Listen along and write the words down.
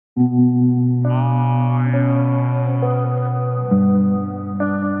Guys,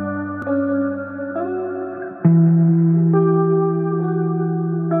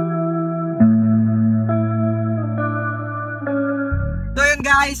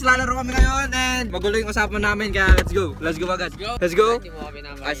 lalaro kami ngayon and magulo yung usapan namin kaya let's go agad. Let's go.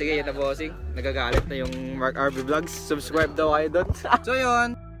 Ay sige, ito bossing. Nagagalit na yung Mark RV Vlogs. Subscribe daw kayo doon. So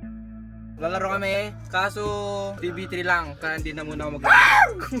yun, lalaro kami kaso TB3 lang kaya hindi na muna ako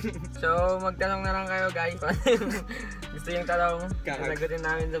maglalaro. So magtanong na lang kayo guys. Gusto yung tanong, sasagutin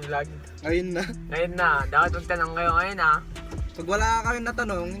namin sa vlog. Ngayon na, dapat magtanong kayo ngayon ha. Pag wala kami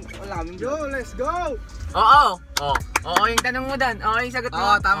natanong, wala kami. Go, let's go! Oo yung tanong mo dan. Oo yung sagot mo.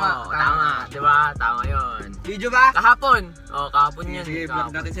 Oo, tama. Diba? Tama yun. Video ba? Kahapon. Oo, kahapon yun. Sige,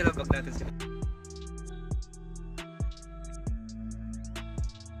 vlog natin sila.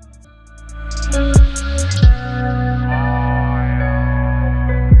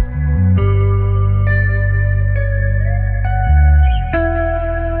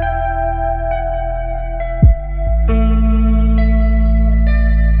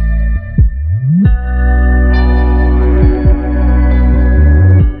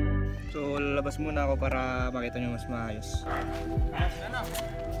 Labas muna ako para makita nyo mas maayos.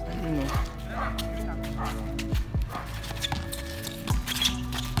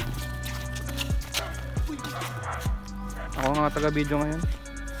 Ako nga taga-video ngayon.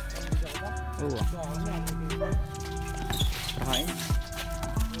 Oo. Kain.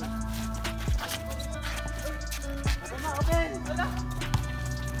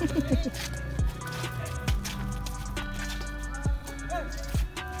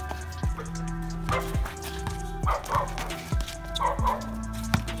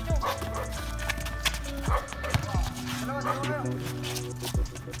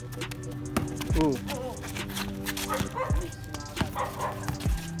 Uy.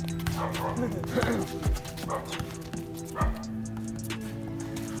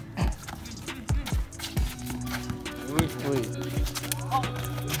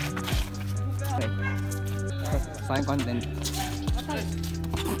 Sayang content.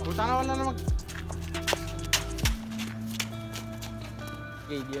 Puta na wala na mag...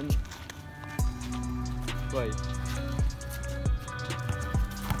 Yun. Boy.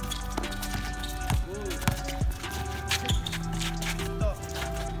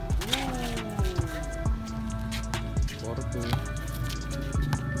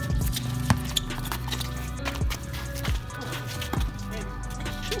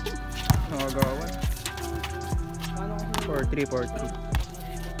 Nakagawan 4-3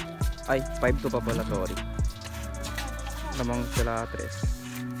 ay 5-2 pa pala, sorry. Lamang sila 3.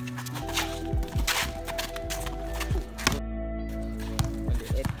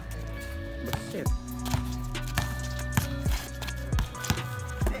 Maliit basit.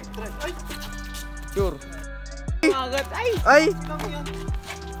 Sure. Ay!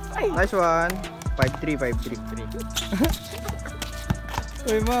 Nice one. 5-3.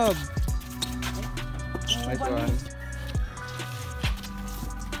 Uy, mob. Nice one.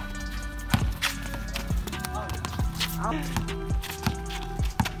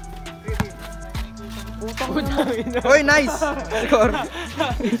 Uy, nice. Score.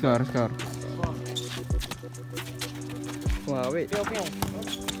 Wow, wait.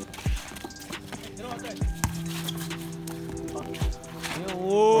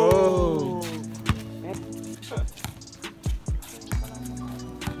 Oh.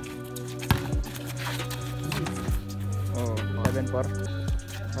 Oh, 7-4.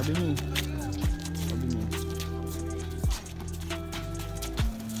 Sabi niya.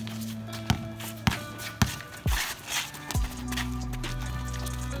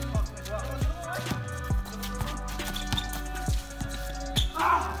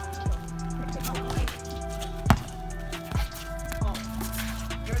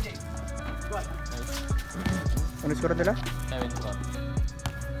 Ano score nila? 7-4.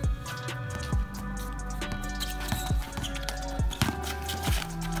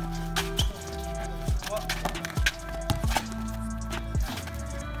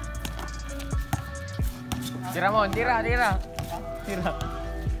 Tira mo, tira.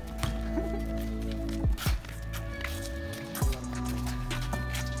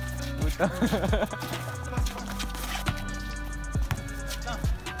 Puta.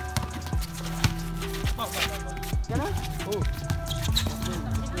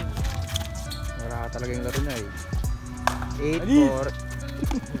 Wala talaga yung laro na eh. 8-4.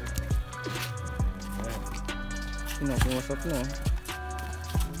 Sino? Pumasok no?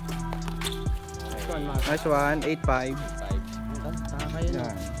 Nice one. 8-5.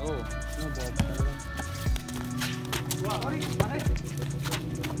 Yan.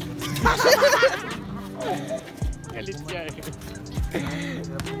 Galit siya eh.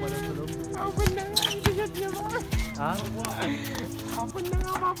 Hapon na nga, ang bigat niya ba? Ha? Hapon na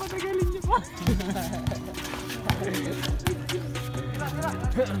nga, papatagalin niya pa.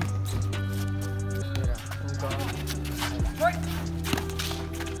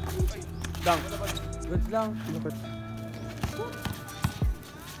 Dang. Good lang.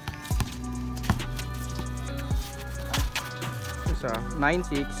 Isa,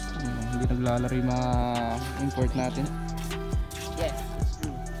 9.6. Hindi naglalaro yung mga import natin. Yes, it's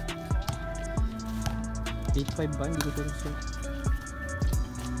true. 8.5 ba? Hindi ko ito gusto.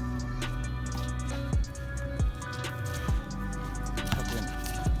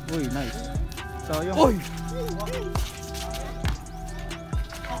 Uy, nice. Sayang. Uy!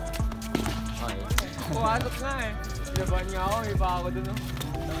 Pumasok nga eh. Laban niya ako, iba ako dun oh.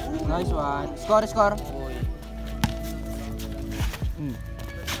 Nice one. Score, score. Uy.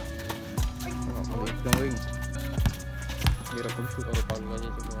 Maliit yung wing. Hirap pag-shoot. Puro pag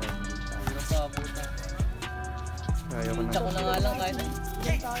ganyan siguro. Hirap pa, puta. Kaya ko na. Ko na nga lang kahit.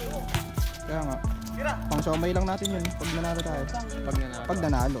 Kaya nga. Pang somay lang natin yun. Pag nanalo tayo. Pag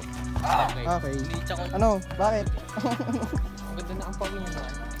nanalo. Okay. Ano? Bakit? Ang ganda na ang pawin niya.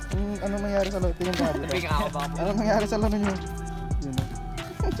 Ano nangyari sa laro? Tingnan mo. Ano nangyari sa laro nyo? Yun o.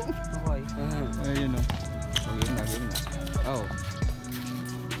 Okay. Ayun o. Game na. Oh.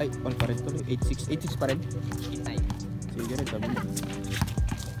 Ay, all pa rin tuloy. 8-6. 8-6 pa rin. 8-9. Sige rin, sabi mo.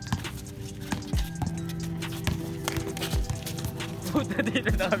 Puta dito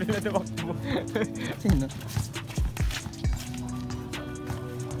na kami na tumakbo. Sino?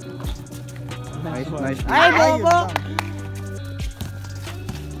 Nice. Ay, bobo!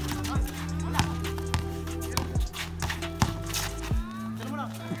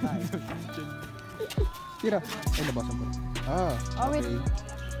 Tira. Ay, labasan po. Okay.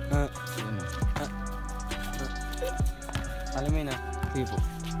 Ayan o. Tali mo yun ah. Sige po.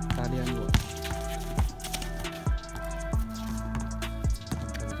 Talihan mo.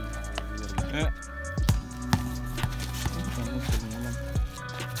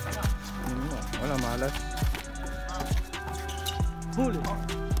 Wala, malas. Huli!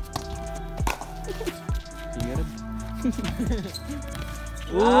 Sige rin.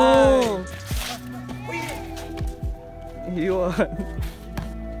 Oh! Iwan.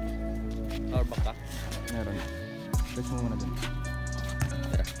 Or baka? Meron. Press mo muna dun.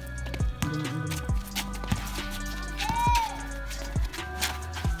 Tara.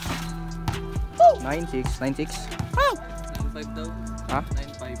 9-6. 9-6. 9-5 daw. Ha?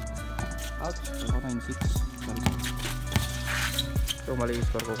 9-5. Ouch. Ako 9-6. Sorry. So mali yung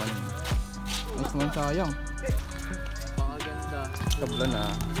score ko kanina. Nice man, sayang. Pakaganda. Tabla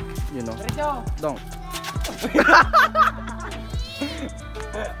na. You know. Dong.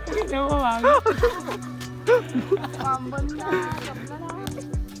 Hindi mo mami. Pambon na.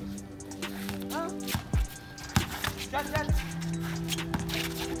 Tabla na.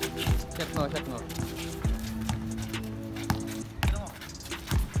 Shot mo.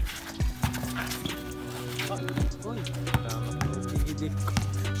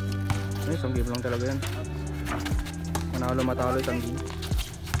 Ay, isang game lang talaga yan. Manalo matalo isang game.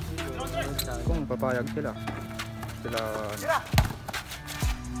 Kung papayag sila.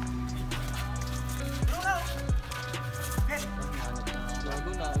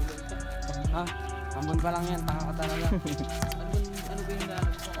 Gago na, ulan pa. Ha? Ambon pa lang yan, taka ka talaga. Ano ba yung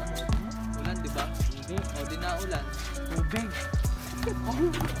nahanap ko? Ulan, di ba? Hindi. O, di na ulan. Tubig.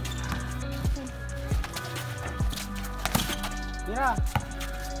 Tira.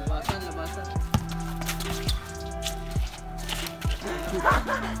 Labasan.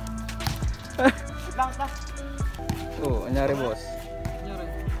 Oh, anyari boss. Nyari.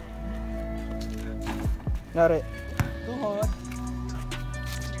 Nyari. Tuhod.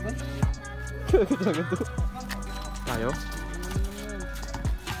 Ganito. Tayo?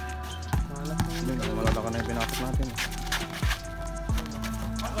 Hindi na malala ka na yung pinakot natin.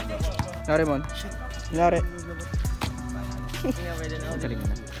 Nyari mon. Nyari. Hindi nga pwede na ulit. Galing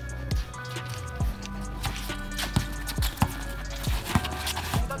na.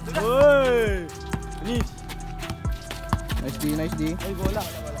 Uy! Nice! Nice D. Ay, bola.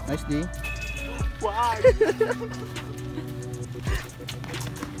 Nice D. Wow!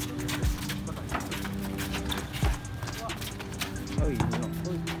 Uy, ano?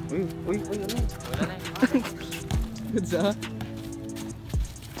 Uy, ano? Wala na Good sa?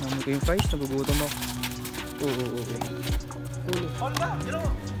 Namin ko yung fries, nagugutom ako. Oo. Huli.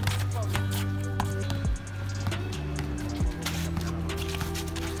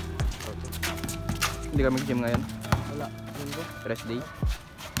 Hindi ka mag-gym ngayon? Wala. Linggo. Rest day?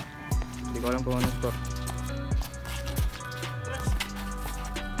 Hindi ko alam kung anong score.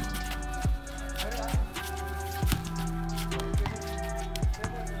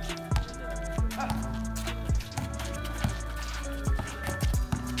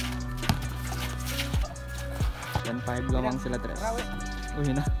 Dan 5 lamang sila tres.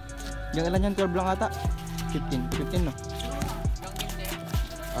 Uy na. Yung ilan yan? 12 lang ata. 15 no?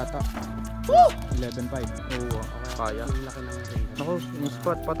 Ata. 11-5. Oo, kaya. Ako,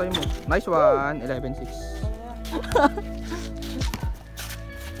 ni-spot. Patay mo. Nice one. 11-6.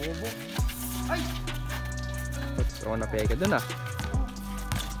 Ay! Ako na-pega dun ah.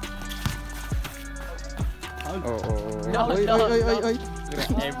 Oo. Oy.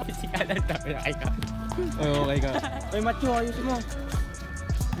 Si kanan tayo na ka. Ay, okay ka. Ay, macho, ayusin mo.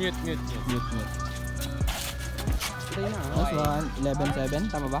 Mute. Nice one. 11-7.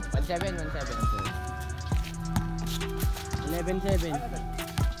 Tama ba? 1-7. 11-7.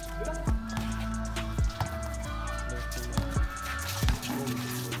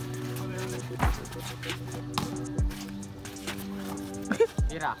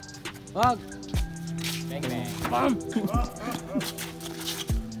 Tira. Wag. Bang. Bam.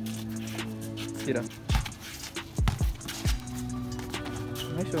 Tira.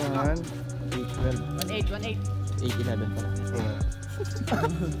 Nice one. 8-12. 8-11 pala.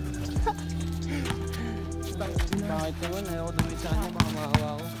 Bakit naman? Ayaw ko dumit sa kanya. Baka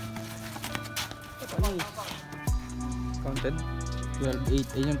maawa ko. Counted?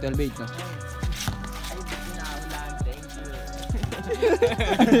 12-8. Ayun yung 12-8 na. Ay, pinaulan. Thank you.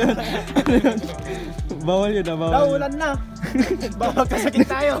 Bawal yun na, bawal. Naulan na. Bawal kasakit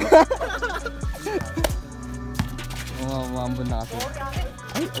tayo. Oo, umambon na kasi.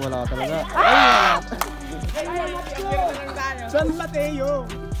 Ay, wala ka talaga. San Mateo.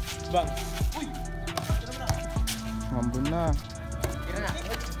 Bang. Umambon na. Tira na.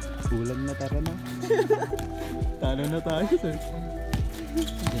 Ulan na, tara na. Talo na tayo, sir.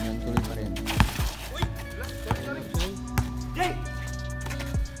 Ganyan, tuloy pa rin.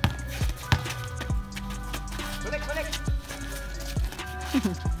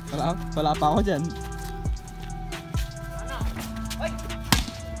 Wala pa ako dyan.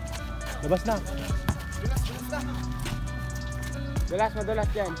 Labas na. Madulas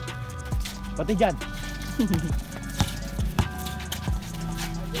dyan. Pati dyan.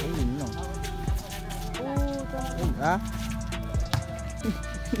 Ayun lang. Ha?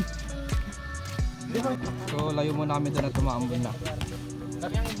 So, layo muna kami doon at tumaambon na.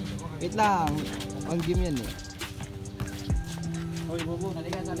 Wait lang. Ang game yan eh. Hoy, Bobo.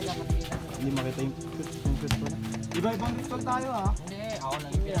 Halika. Hindi makita yung shoot ko na. Iba-ibang pistol tayo ha. Hindi, ako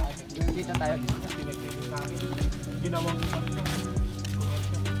lang yung pinaka-effective. Dito tayo. Ginawang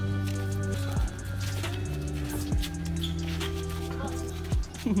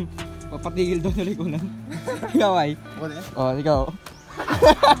Papatigil doon sa likunan. Ikaw ay? Oh, ikaw.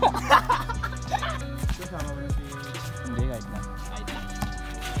 Hindi, kahit na.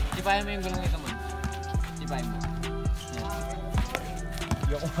 Tipayan mo yung gulong nito mo. Tipayan mo.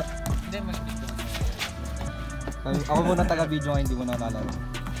 Yoko. Hindi, mag-ibig ko. Ako muna taga-video ngayon, hindi mo na nalaro.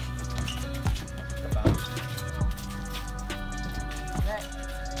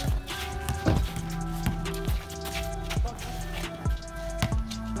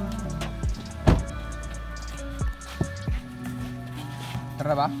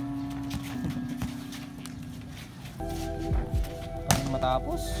 Tara ba? Paano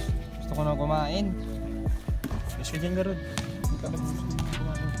matapos? Gusto ko na kumain. Yes, ganyan garod. Hindi ka nag-gusto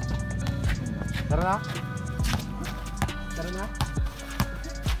kumain. Tara na?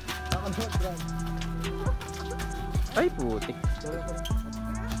 Ay, putik.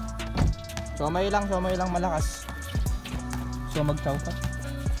 Somay lang malakas. So mag-chow ka.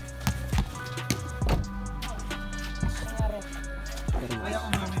 Ay, ako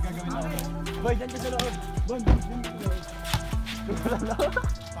may gagawin ako. Boy, dyan ka sa loob. Boy, dyan ka sa loob.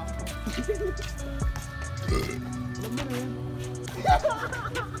 Alam mo na yun.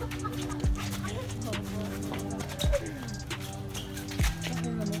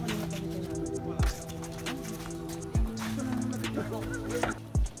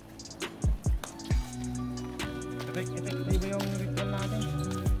 Effective ba yung ritual natin?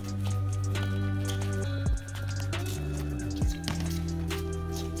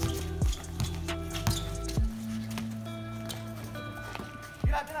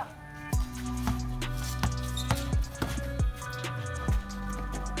 Tira!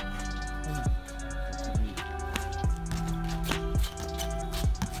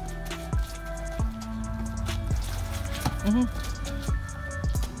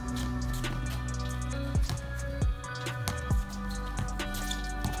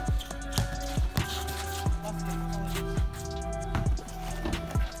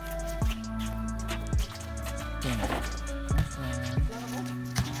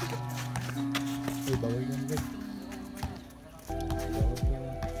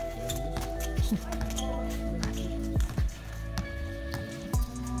 You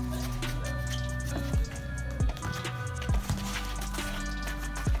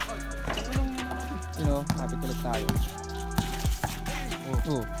know, happy ulit tayo.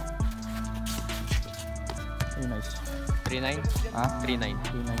 Oh. Very nice. 3-9? Ah? 3-9.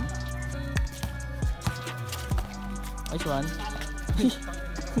 3-9. Nice one.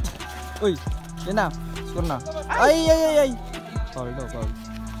 Uy, yan na. Score na. Ay! Foul daw, foul.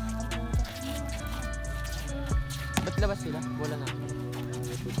 Ba't labas sila? Bola na.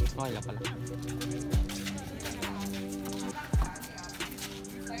 Okay lang pala.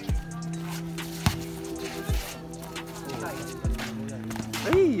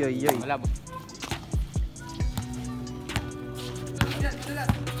 Ay. Wala mo.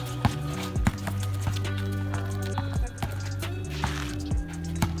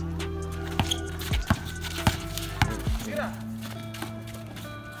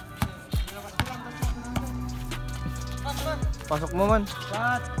 Pasok mo man.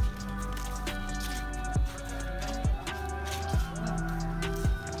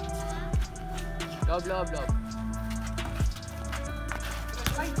 Loob.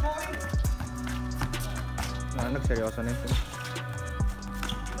 Nagseryoso na ito.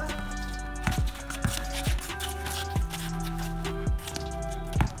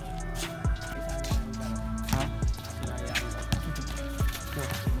 Ha?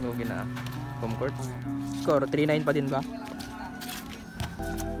 Lugi na. Home court. Score, 3-9 pa din ba?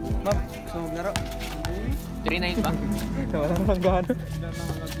 Ma'am, gusto mo maglaro? 3-9 ba? Wala naman gano'n.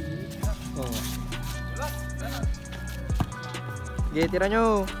 Oo. Sige, tira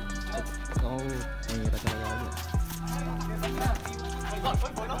nyo. Oo, mahira talaga ako.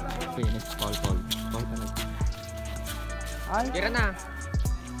 Finish, fall. Fall talaga. Ay! Tira na.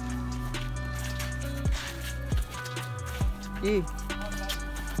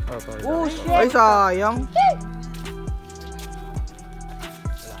 Oh, shit! Ay, sayang!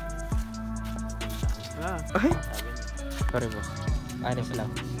 Ay! Sorry, boss. Honest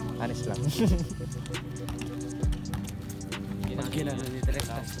lang. Pag ginano ni Tres,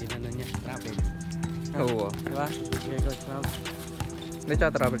 tapos ginano niya, traffic. Oo. Diba? Here goes traffic. Hindi siya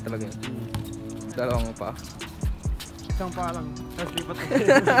travel talaga yun. Dalawang pa. Isang pa lang. Tapos lipat ko.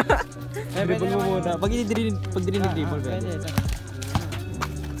 Dribble mo muna. Pag dinidribble, pwede.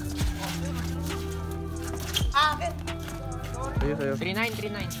 Sa'yo. 3-9.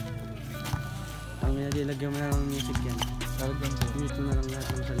 Ang nilagyan mo na ng music yan. Mute mo na lang lahat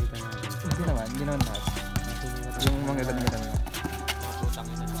ng salita natin. Hindi naman lahat. Yung mga ganda na. Mga putang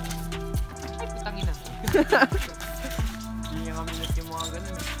ina. Ay, putang ina. Hindi nga kami net yung mga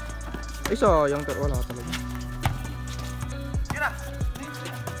ganun. Ay, sayang. Wala talaga.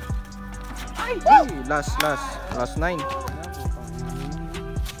 Ay! Last 9.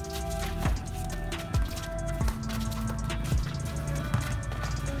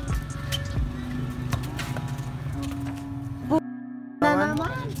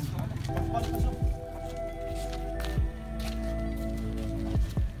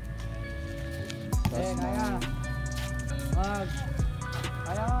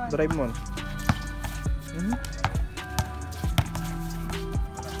 Drive mo.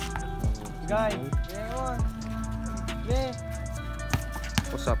 Guy!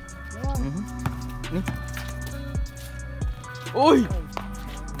 Usap. Nih. Uy!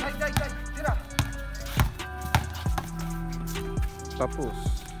 Tira! Tapos.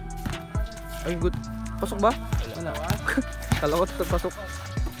 Ay, good. Pasok ba? Wala. Kala ko ito pasok.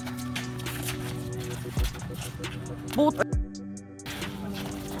 Boot!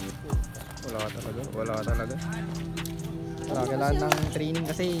 Wala ka talaga. Kailangan ng training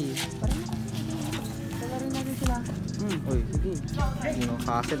kasi. Talarin natin sila. Uy, sige. Yung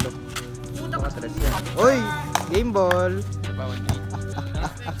hassle oh. Baka stress yan. Uy! Game ball!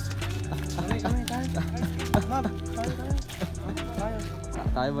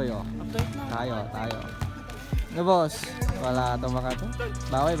 Tayo ba yun? Tayo. No boss? Wala tumaka to?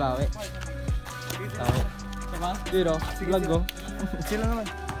 Bawi. Dito, vlog ko. Sila naman.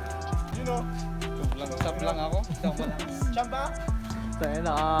 Sap lang ako. Chamba? Tayo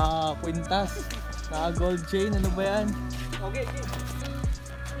naka-quintas. Naka-gold chain. Ano ba yan? Okay.